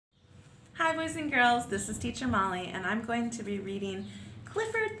Hi boys and girls, this is Teacher Molly and I'm going to be reading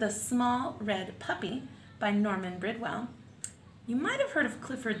Clifford the Small Red Puppy by Norman Bridwell. You might have heard of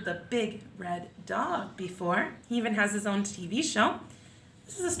Clifford the Big Red Dog before. He even has his own TV show.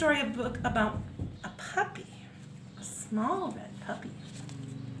 This is a story book about a puppy, a small red puppy.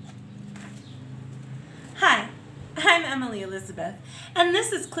 Hi, I'm Emily Elizabeth and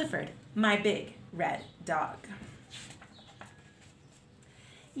this is Clifford, my big red dog.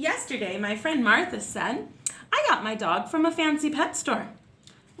 Yesterday, my friend Martha said, I got my dog from a fancy pet store.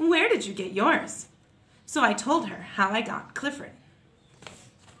 Where did you get yours? So I told her how I got Clifford.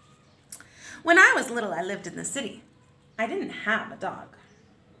 When I was little, I lived in the city. I didn't have a dog.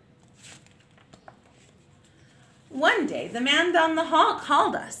 One day, the man down the hall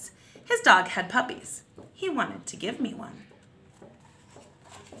called us. His dog had puppies. He wanted to give me one.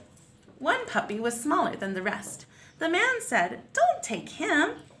 One puppy was smaller than the rest. The man said, "Don't take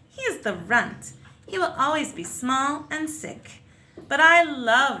him. He is the runt. He will always be small and sick." But I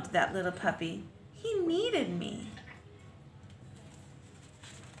loved that little puppy. He needed me.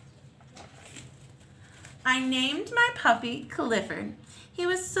 I named my puppy Clifford. He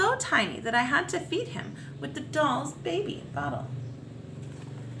was so tiny that I had to feed him with the doll's baby bottle.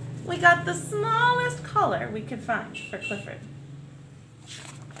 We got the smallest collar we could find for Clifford.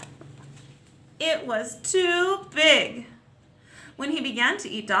 It was too big. When he began to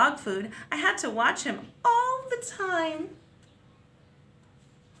eat dog food, I had to watch him all the time.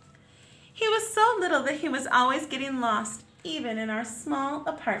 He was so little that he was always getting lost, even in our small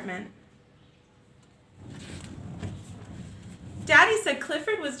apartment. Daddy said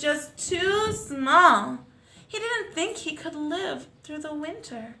Clifford was just too small. He didn't think he could live through the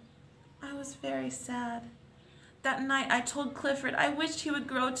winter. I was very sad. That night I told Clifford I wished he would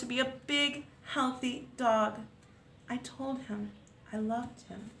grow to be a big, healthy dog. I told him I loved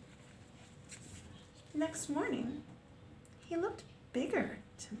him. Next morning, he looked bigger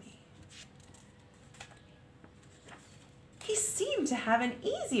to me. He seemed to have an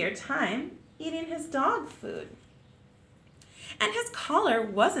easier time eating his dog food. And his collar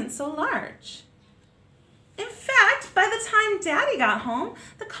wasn't so large. In fact, by the time Daddy got home,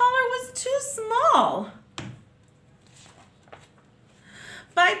 the collar was too small.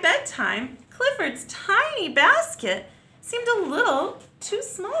 By bedtime, Clifford's tiny basket seemed a little too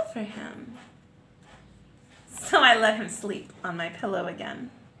small for him. So I let him sleep on my pillow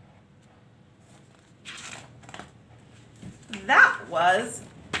again. That was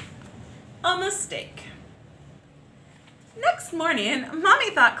a mistake. Next morning,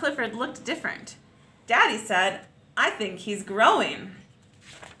 Mommy thought Clifford looked different. Daddy said, "I think he's growing."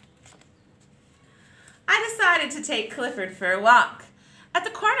 I decided to take Clifford for a walk. At the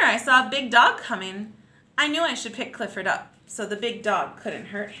corner, I saw a big dog coming. I knew I should pick Clifford up so the big dog couldn't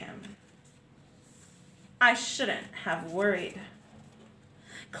hurt him. I shouldn't have worried.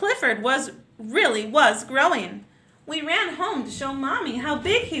 Clifford really was growing. We ran home to show Mommy how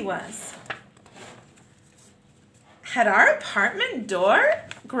big he was. Had our apartment door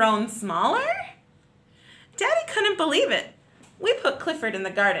grown smaller? Daddy couldn't believe it. We put Clifford in the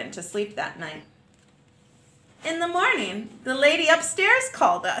garden to sleep that night. In the morning, the lady upstairs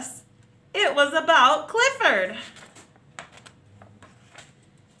called us. It was about Clifford.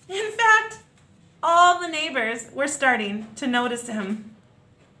 In fact, all the neighbors were starting to notice him.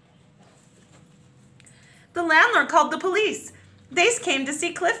 The landlord called the police. They came to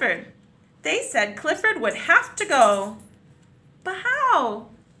see Clifford. They said Clifford would have to go. But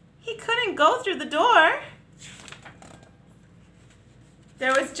how? He couldn't go through the door.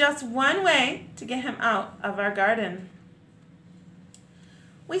 There was just one way to get him out of our garden.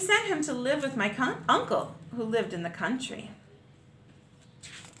 We sent him to live with my uncle, who lived in the country.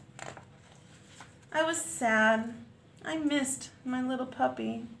 I was sad. I missed my little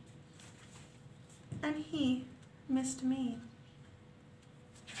puppy. And he missed me.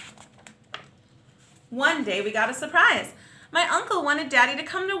 One day we got a surprise. My uncle wanted Daddy to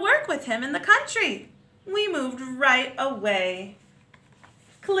come to work with him in the country. We moved right away.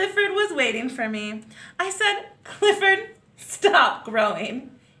 Clifford was waiting for me. I said, "Clifford, stop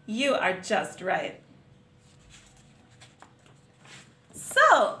growing. You are just right."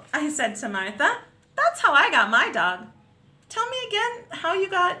 "So," I said to Martha, "that's how I got my dog. Tell me again how you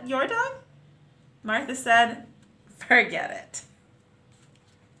got your dog?" Martha said, "Forget it."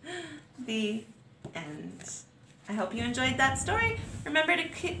 The end. I hope you enjoyed that story. Remember to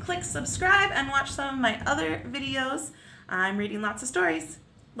click subscribe and watch some of my other videos. I'm reading lots of stories.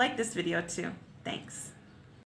 Like this video too. Thanks.